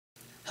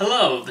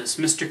Hello, this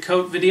Mr.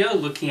 Coat video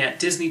looking at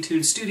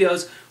DisneyToon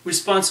Studios was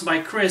sponsored by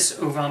Chris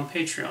over on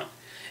Patreon.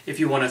 If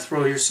you want to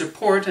throw your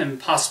support and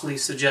possibly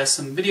suggest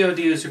some video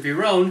ideas of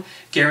your own,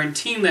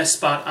 guaranteeing their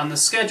spot on the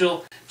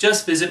schedule,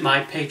 just visit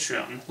my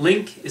Patreon.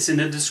 Link is in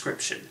the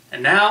description.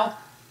 And now,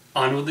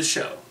 on with the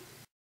show.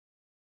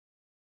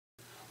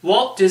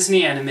 Walt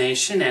Disney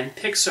Animation and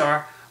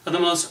Pixar are the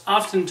most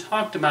often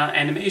talked about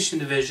animation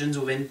divisions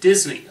within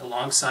Disney,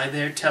 alongside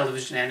their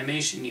television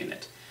animation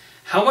unit.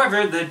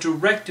 However, the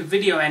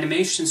direct-to-video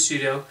animation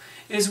studio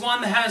is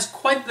one that has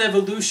quite the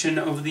evolution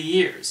over the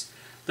years.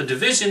 The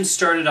division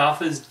started off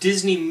as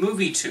Disney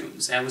Movie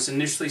Toons and was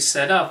initially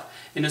set up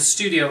in a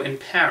studio in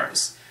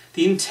Paris.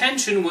 The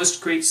intention was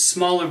to create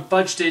smaller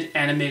budgeted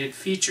animated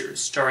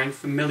features starring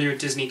familiar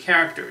Disney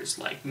characters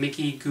like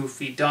Mickey,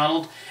 Goofy,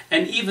 Donald,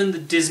 and even the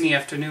Disney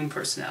Afternoon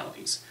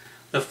personalities.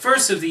 The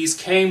first of these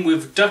came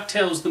with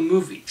DuckTales the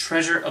movie,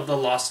 Treasure of the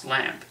Lost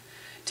Lamp.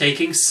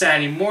 Taking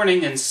Saturday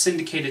morning and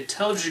syndicated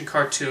television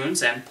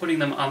cartoons and putting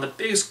them on the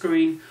big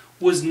screen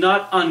was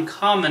not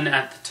uncommon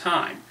at the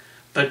time,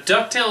 but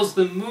DuckTales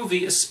the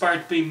movie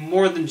aspired to be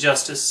more than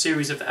just a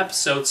series of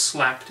episodes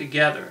slapped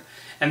together,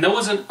 and there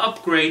was an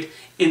upgrade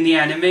in the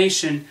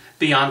animation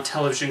beyond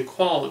television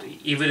quality,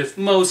 even if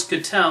most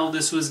could tell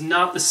this was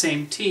not the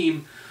same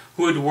team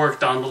who had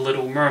worked on The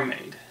Little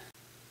Mermaid.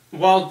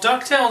 While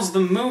DuckTales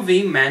the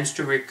movie managed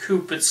to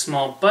recoup its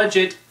small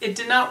budget, it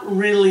did not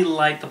really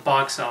light the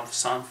box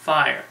office on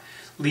fire,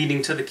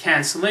 leading to the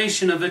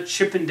cancellation of a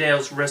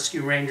Chippendales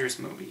Rescue Rangers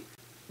movie.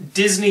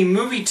 Disney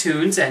Movie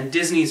Toons and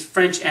Disney's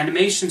French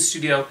animation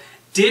studio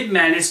did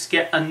manage to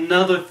get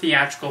another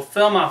theatrical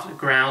film off the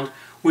ground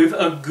with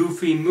a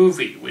Goofy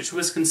movie, which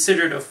was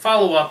considered a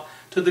follow-up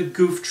to the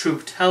Goof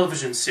Troop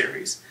television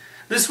series.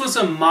 This was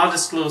a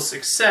modest little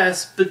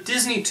success, but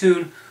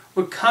DisneyToon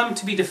would come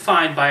to be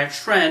defined by a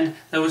trend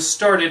that was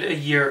started a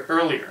year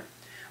earlier.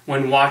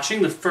 When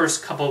watching the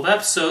first couple of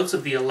episodes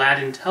of the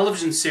Aladdin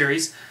television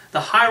series,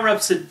 the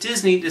higher-ups at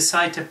Disney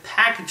decided to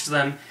package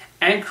them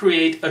and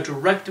create a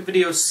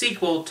direct-to-video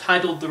sequel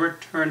titled The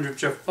Return of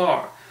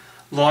Jafar,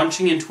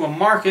 launching into a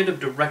market of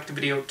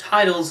direct-to-video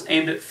titles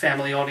aimed at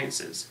family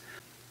audiences.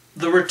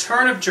 The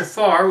Return of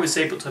Jafar was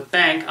able to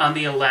bank on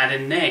the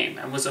Aladdin name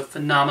and was a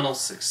phenomenal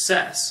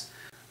success.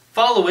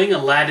 Following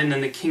Aladdin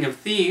and the King of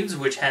Thieves,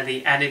 which had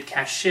the added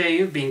cachet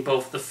of being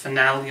both the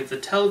finale of the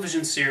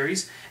television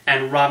series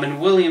and Robin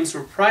Williams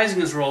reprising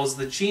his role as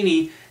the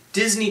genie,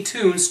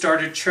 DisneyToon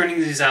started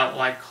churning these out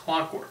like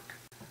clockwork.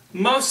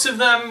 Most of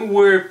them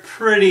were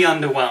pretty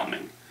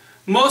underwhelming.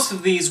 Most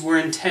of these were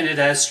intended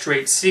as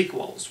straight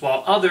sequels,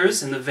 while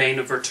others, in the vein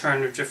of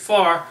Return of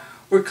Jafar,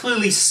 were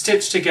clearly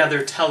stitched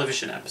together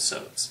television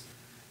episodes.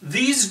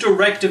 These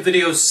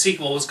direct-to-video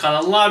sequels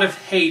got a lot of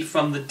hate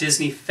from the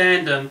Disney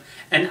fandom,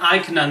 and I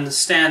can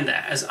understand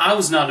that, as I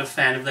was not a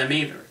fan of them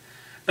either.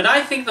 But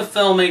I think the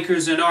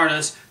filmmakers and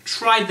artists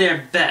tried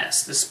their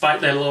best, despite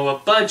their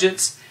lower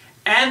budgets,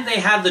 and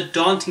they had the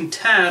daunting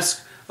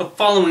task of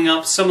following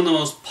up some of the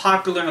most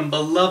popular and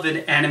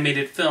beloved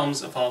animated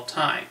films of all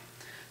time.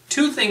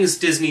 Two things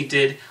Disney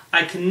did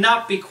I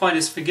cannot be quite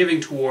as forgiving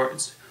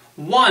towards.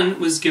 One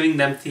was giving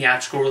them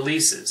theatrical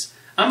releases.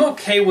 I'm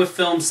okay with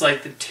films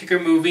like the Tigger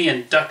Movie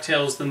and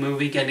DuckTales the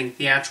movie getting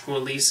theatrical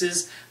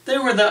releases. They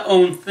were their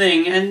own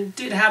thing and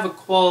did have a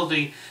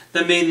quality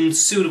that made them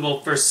suitable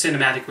for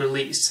cinematic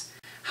release.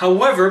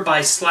 However,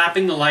 by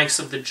slapping the likes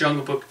of The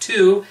Jungle Book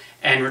 2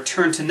 and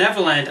Return to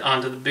Neverland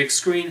onto the big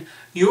screen,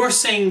 you're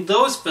saying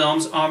those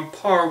films are on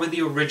par with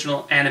the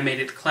original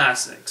animated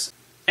classics.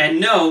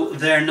 And no,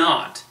 they're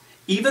not.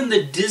 Even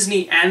the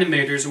Disney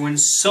animators were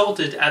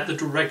insulted at the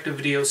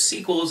direct-to-video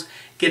sequels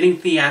getting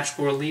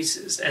theatrical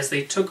releases, as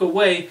they took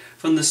away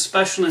from the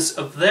specialness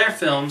of their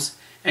films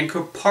and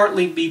could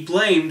partly be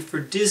blamed for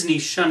Disney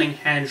shunning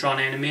hand-drawn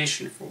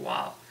animation for a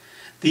while.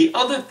 The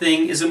other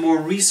thing is a more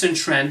recent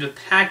trend of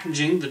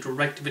packaging the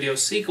direct-to-video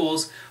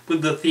sequels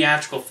with the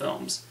theatrical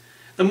films.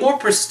 The more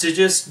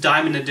prestigious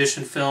Diamond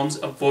Edition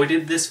films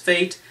avoided this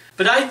fate,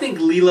 but I think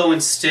Lilo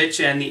and Stitch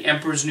and The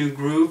Emperor's New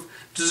Groove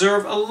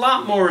deserve a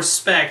lot more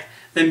respect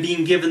than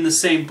being given the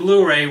same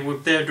Blu-ray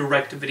with their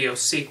direct-to-video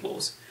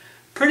sequels.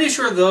 Pretty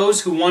sure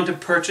those who want to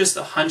purchase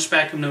The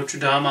Hunchback of Notre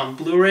Dame on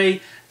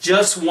Blu-ray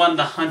just want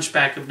The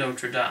Hunchback of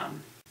Notre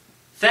Dame.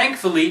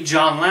 Thankfully,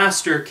 John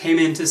Lasseter came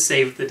in to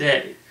save the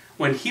day.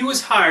 When he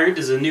was hired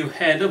as a new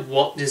head of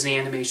Walt Disney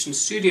Animation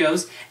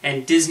Studios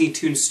and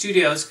DisneyToon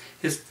Studios,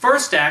 his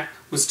first act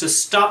was to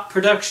stop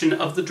production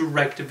of the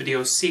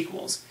direct-to-video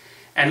sequels.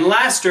 And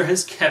Lasseter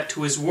has kept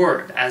to his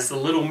word, as The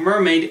Little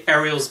Mermaid,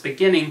 Ariel's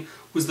Beginning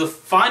was the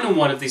final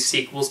one of these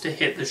sequels to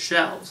hit the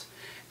shelves.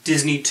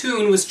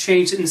 DisneyToon was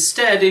changed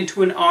instead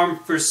into an arm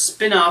for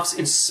spin-offs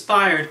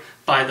inspired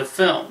by the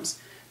films.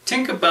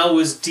 Tinker Bell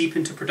was deep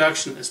into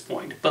production at this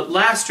point, but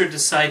Lasseter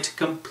decided to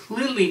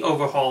completely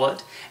overhaul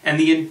it, and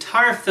the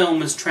entire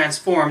film was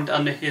transformed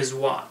under his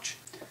watch.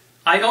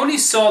 I only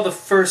saw the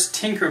first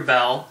Tinker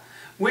Bell,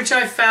 which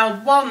I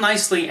found, while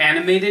nicely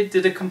animated,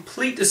 did a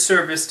complete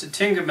disservice to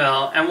Tinker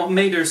Bell and what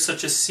made her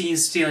such a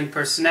scene-stealing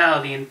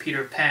personality in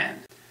Peter Pan.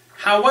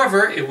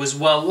 However, it was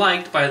well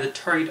liked by the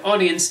target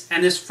audience,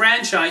 and this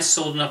franchise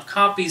sold enough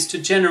copies to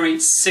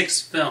generate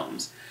 6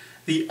 films.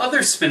 The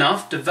other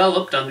spin-off,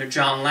 developed under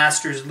John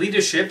Lasseter's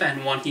leadership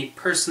and one he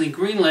personally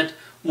greenlit,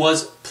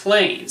 was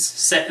Planes,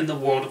 set in the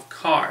world of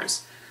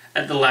Cars.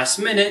 At the last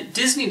minute,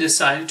 Disney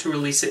decided to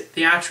release it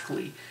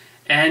theatrically.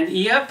 And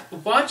yep,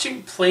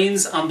 watching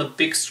Planes on the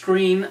big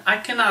screen, I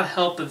cannot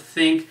help but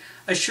think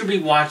I should be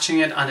watching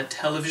it on a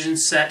television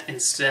set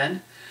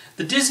instead.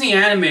 The Disney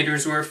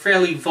animators were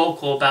fairly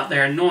vocal about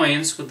their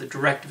annoyance with the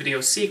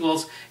direct-to-video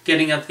sequels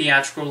getting a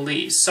theatrical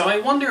release, so I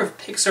wonder if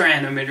Pixar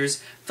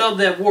animators felt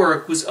that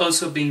work was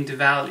also being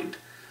devalued.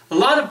 A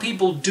lot of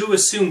people do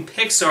assume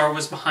Pixar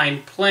was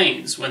behind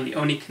Planes, when the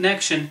only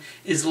connection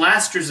is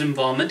Lasseter's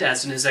involvement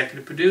as an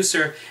executive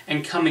producer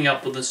and coming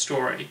up with a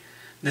story.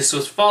 This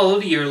was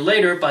followed a year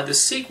later by the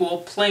sequel,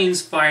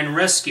 Planes, Fire and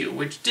Rescue,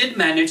 which did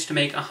manage to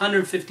make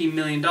 $150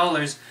 million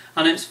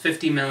on its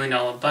 $50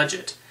 million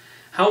budget.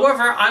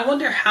 However, I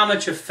wonder how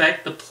much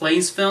effect the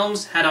Planes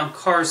films had on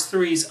Cars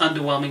 3's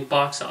underwhelming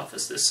box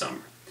office this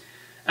summer.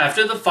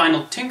 After the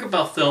final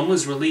Tinkerbell film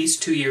was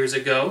released 2 years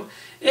ago,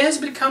 it has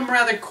become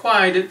rather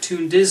quiet at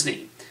Toon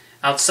Disney.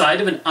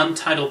 Outside of an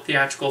untitled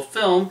theatrical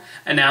film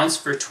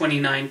announced for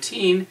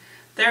 2019,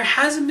 there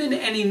hasn't been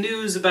any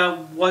news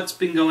about what's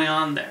been going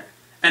on there.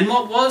 And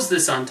what was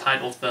this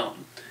untitled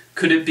film?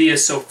 Could it be a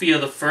Sophia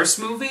the First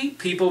movie?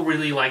 People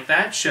really like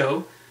that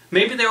show.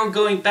 Maybe they were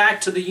going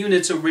back to the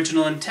unit's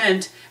original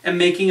intent and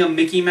making a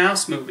Mickey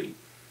Mouse movie.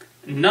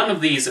 None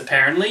of these,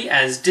 apparently,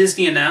 as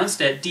Disney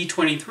announced at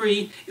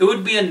D23, it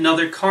would be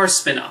another Cars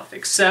spin-off,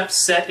 except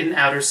set in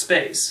outer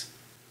space.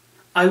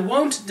 I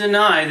won't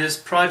deny this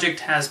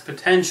project has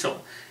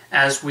potential,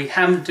 as we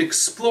haven't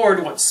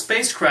explored what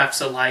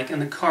spacecrafts are like in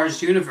the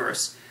Cars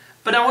universe,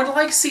 but I would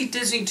like to see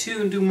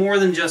DisneyToon do more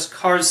than just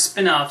Cars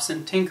spin-offs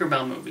and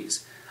Tinkerbell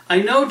movies.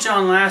 I know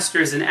John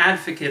Lasseter is an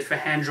advocate for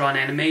hand-drawn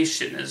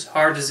animation, as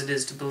hard as it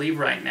is to believe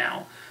right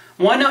now.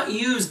 Why not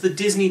use the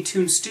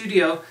DisneyToon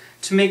studio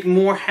to make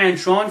more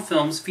hand-drawn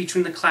films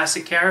featuring the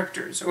classic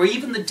characters, or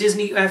even the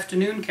Disney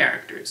Afternoon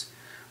characters?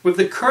 With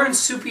the current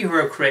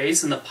superhero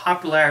craze and the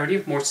popularity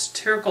of more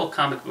satirical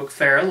comic book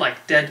fare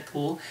like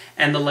Deadpool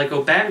and the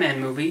Lego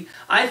Batman movie,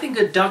 I think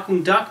a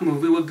Darkwing Duck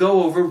movie would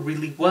go over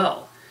really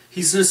well.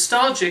 He's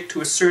nostalgic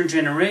to a certain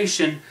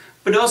generation,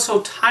 but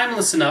also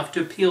timeless enough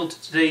to appeal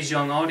to today's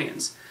young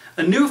audience.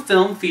 A new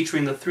film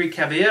featuring the Three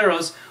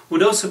Caballeros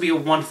would also be a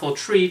wonderful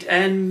treat,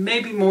 and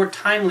maybe more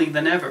timely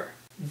than ever.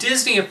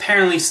 Disney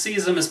apparently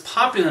sees them as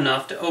popular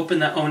enough to open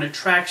their own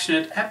attraction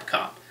at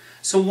Epcot,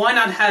 so why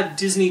not have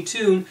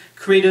DisneyToon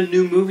create a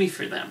new movie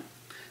for them?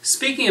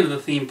 Speaking of the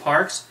theme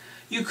parks,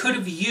 you could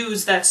have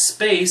used that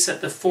space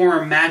at the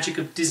former magic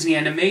of Disney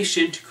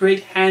Animation to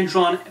create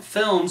hand-drawn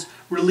films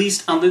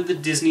released under the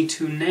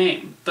DisneyToon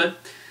name. But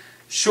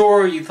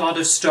sure, you thought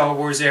a Star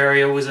Wars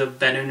area was a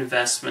better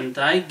investment,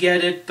 I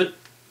get it, but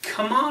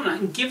come on,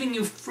 I'm giving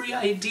you free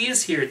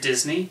ideas here,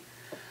 Disney.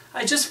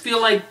 I just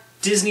feel like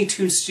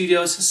DisneyToon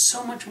Studios has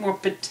so much more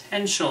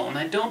potential, and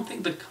I don't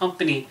think the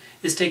company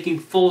is taking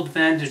full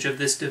advantage of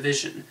this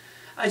division.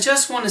 I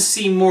just want to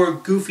see more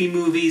goofy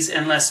movies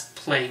and less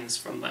planes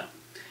from them.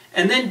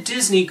 And then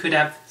Disney could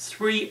have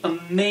 3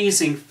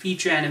 amazing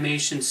feature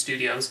animation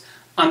studios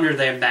under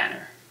their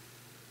banner.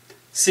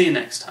 See you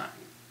next time.